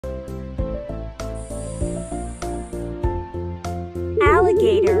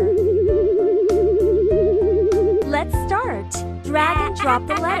alligator. Let's start. Drag and drop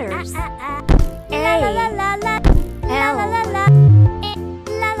the letters. A, L,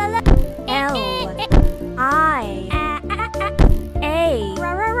 L, I, A,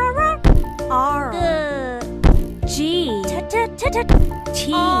 R, G,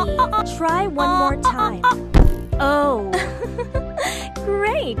 T. Try one more time. O.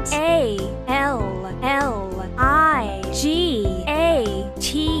 Great. A, L, L, I, G, A,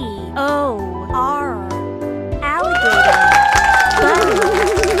 T, O, R. Alligator.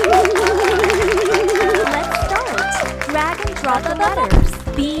 Let's start. Drag and drop the letters.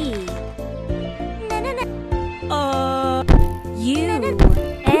 B, U,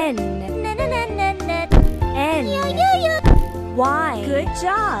 N, N, Y. Good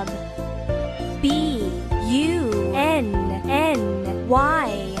job. B, U, N, N,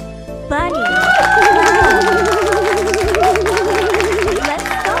 Y. Bunny. Let's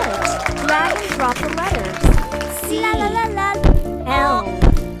start. Drag and drop the letters. C, L,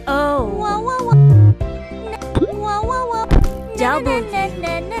 O, W,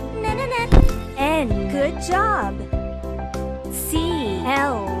 N. Good job. C,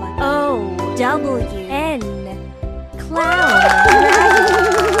 L, O, W, N. Clown.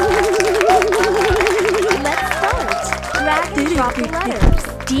 Let's start. Drag and drop the letters.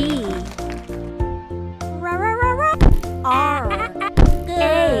 D, R,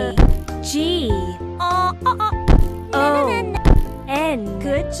 A, G, O, N.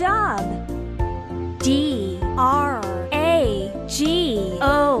 Good job. D, R, A, G,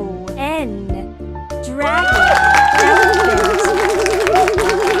 O, N. Dragon. Elephant.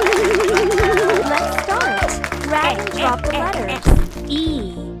 Let's start. Drag and drop the letters. E,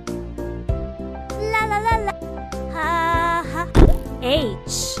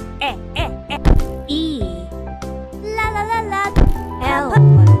 H, E, L,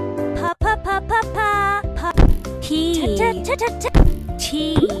 P,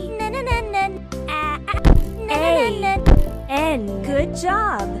 T, A, N. Good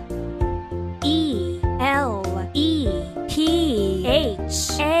job. E, L, E, P, H,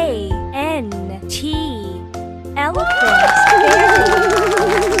 A, N, T. Elephant.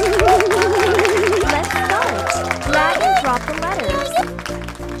 Let's start. Drag and drop the letters.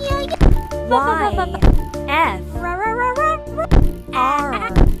 Y, F, R,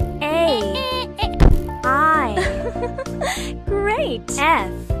 A, I. Great.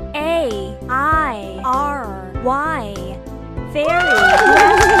 F, A, I, R, Y. Fairy.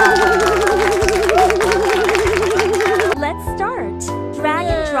 Let's start. Drag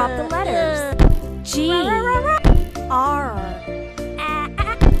and drop the letters. G, R,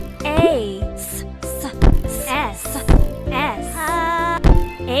 A, S, S,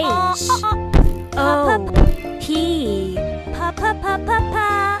 H, O, P, P,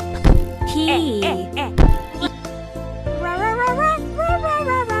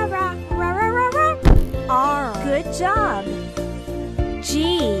 R. Good job.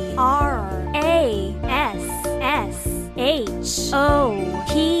 G, R, A, S, H, O,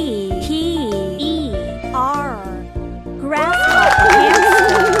 P, E, R. Grasshopper.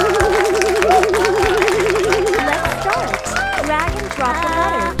 Let's start. Drag and drop the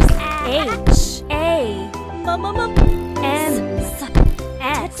letters. H, A, M, S,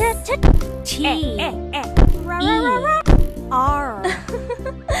 T, E, R.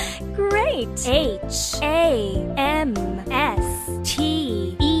 Great. H, A, M, S,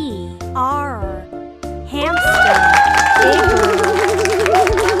 T, E, R. Hamster.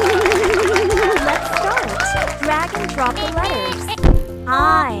 Let's start. Drag and drop the letters.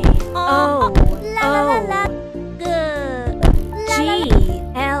 I, O, G,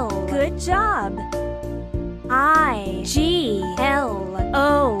 L. Good job. I, G, L,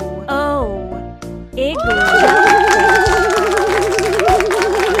 O, Igloo.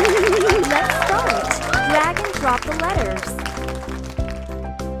 Let's start. Drag and drop the letters.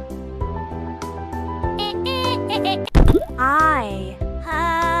 I,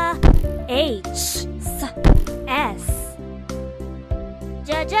 H, S,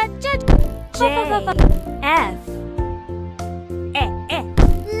 J, F,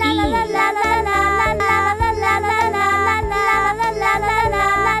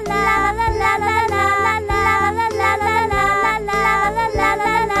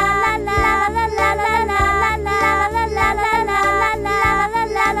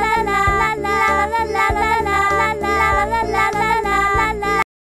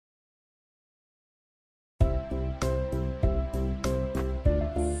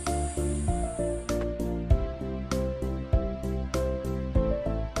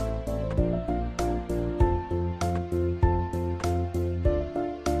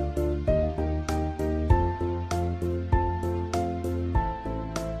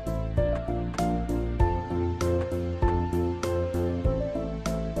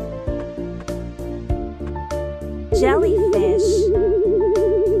 jellyfish.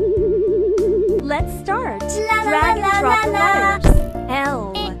 Let's start. Drag and drop the letters.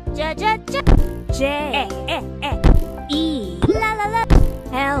 L, J, E,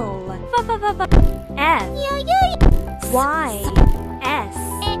 L, F, Y, S,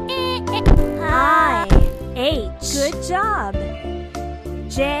 I, H. Good job.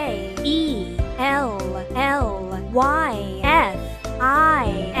 J, E, L, Y, F,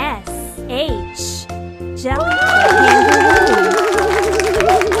 I, S, H. Jellyfish.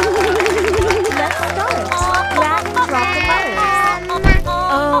 Let's start. Drag and drop the letters. O,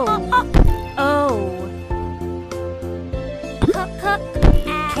 O,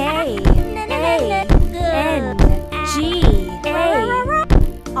 K, A, N, G, A,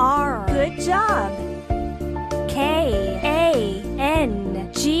 R. Good job. K, A,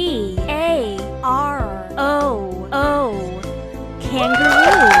 N, G, A, R, O, O.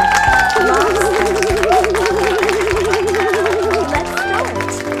 Kangaroo. Let's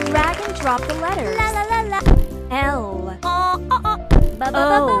start. Drag and drop the letters. L,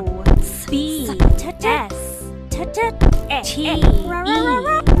 O, B, S, T, E,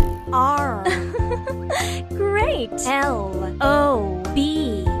 R. Great. L, O,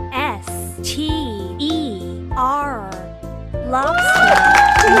 B, S, T, E, R. Lobster.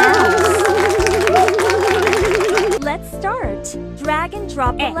 Mouse. Let's start. Drag and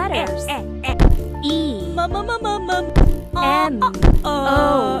drop the letters. E, M,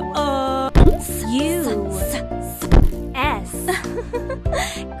 O, U, S.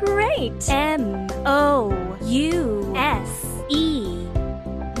 Great. M, O, U, S, E.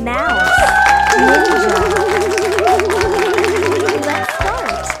 Mouse. Ninja. Let's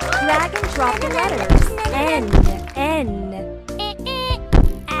start. Drag and drop the letters. N,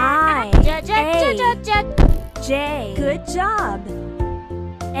 I, A, J. Good job.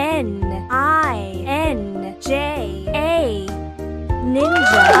 N, I, N, J, A.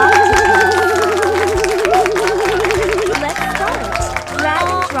 Ninja. Let's start. Drag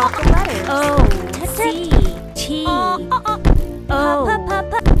and drop the letters. O, C, T, O,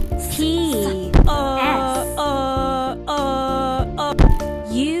 P, S,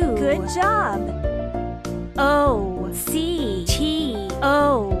 U. Good job. O, C, T,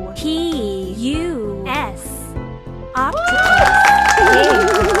 O, P, U, S. Octopus.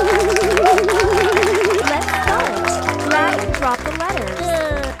 Let's start. Drag and drop the letters.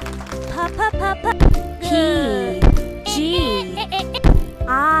 P, G,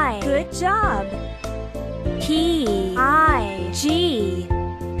 I. Good job. P, I, G.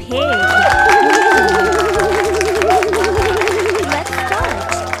 Pig. Let's start.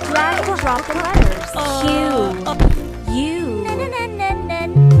 Drag and drop the letters. Q, U, E,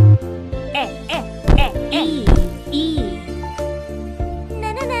 E,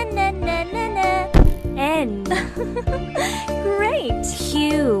 N. Great.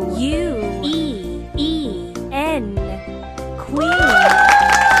 Q, U, E, E, N. Queen.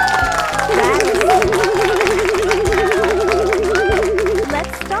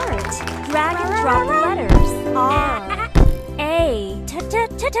 Let's start. Drag and drop the letters. R, A, T.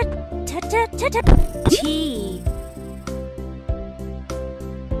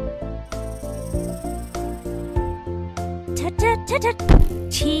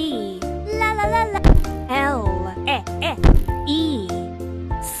 T, L, E,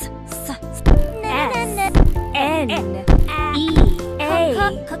 S, N, E, A,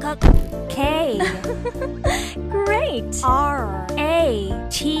 K. Great. R, A,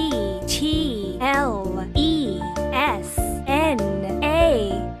 T, L, E, S, N,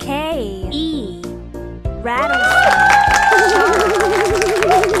 A, K, E. Rattlesnake.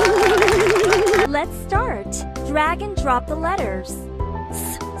 Let's start. Drag and drop the letters.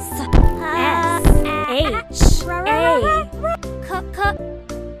 S, H, A,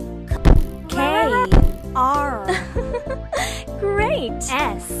 K, R. Great.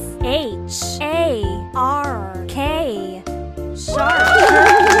 S, H, A, R, K. Shark.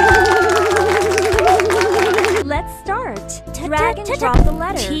 Let's start. Drag and drop the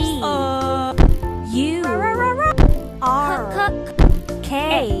letters. T, U, R,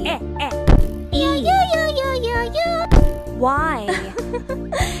 K, E, Y.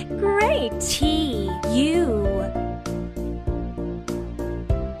 Great. T, U.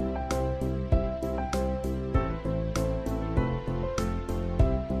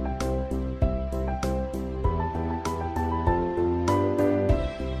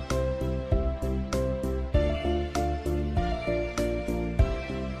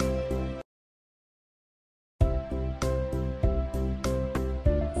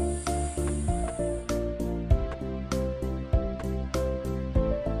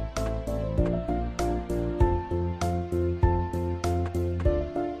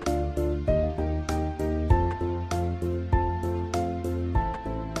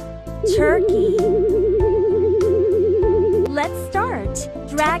 Turkey. Let's start.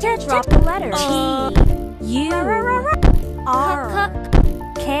 Drag and drop the letters. T, U, R,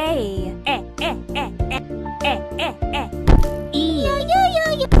 K, E,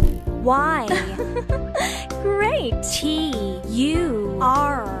 Y. Great. T, U,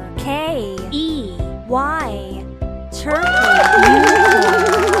 R, K, E, Y. Turkey.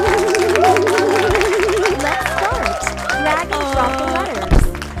 Let's start. Drag and drop the letters.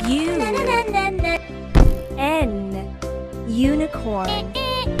 U, N, unicorn.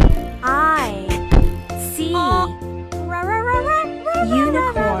 I, C,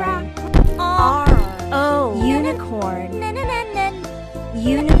 unicorn. R, O, unicorn.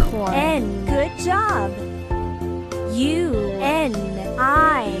 Unicorn. N, good job. U, N,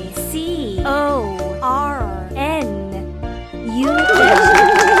 I, C, O, R, N, unicorn.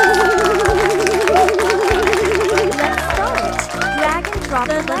 Let's start. Drag and drop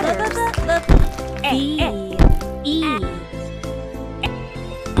the letters. B, E,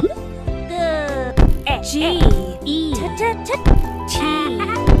 G, E, T,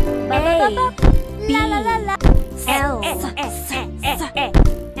 A, B, L, S,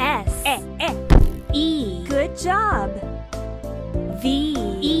 E. Good job. V,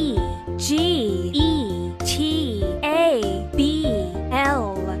 E, G, E, T, A, B,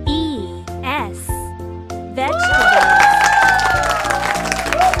 L, E, S. Vegetables.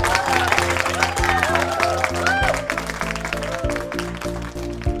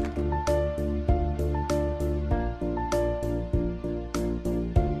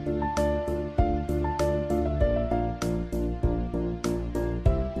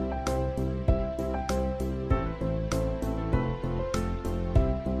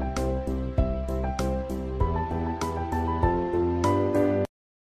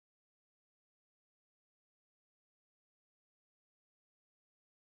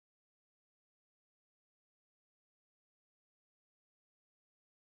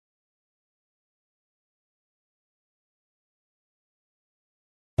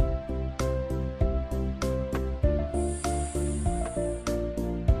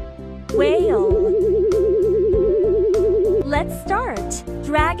 Whale. Let's start.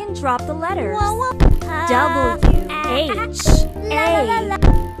 Drag and drop the letters. W, H, A,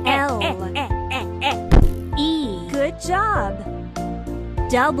 L, E. Good job.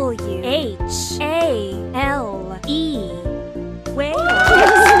 W, H, A, L, E. Whale. Let's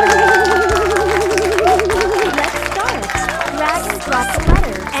start. Drag and drop the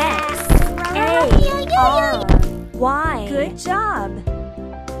letters. X, A, R, Y. Good job.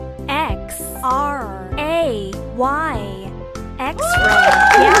 X, R, A, Y. X-ray.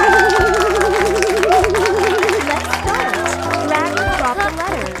 Yeah. Let's start. Drag and drop the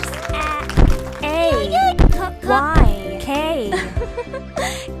letters. A, Y, K.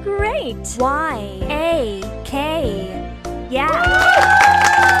 Great. Y, A, K. Yeah.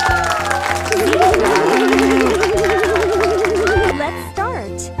 Let's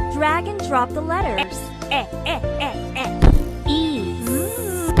start. Drag and drop the letters. E,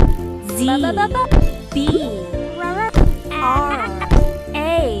 Z, B, R,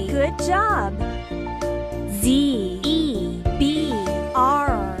 A. Good job.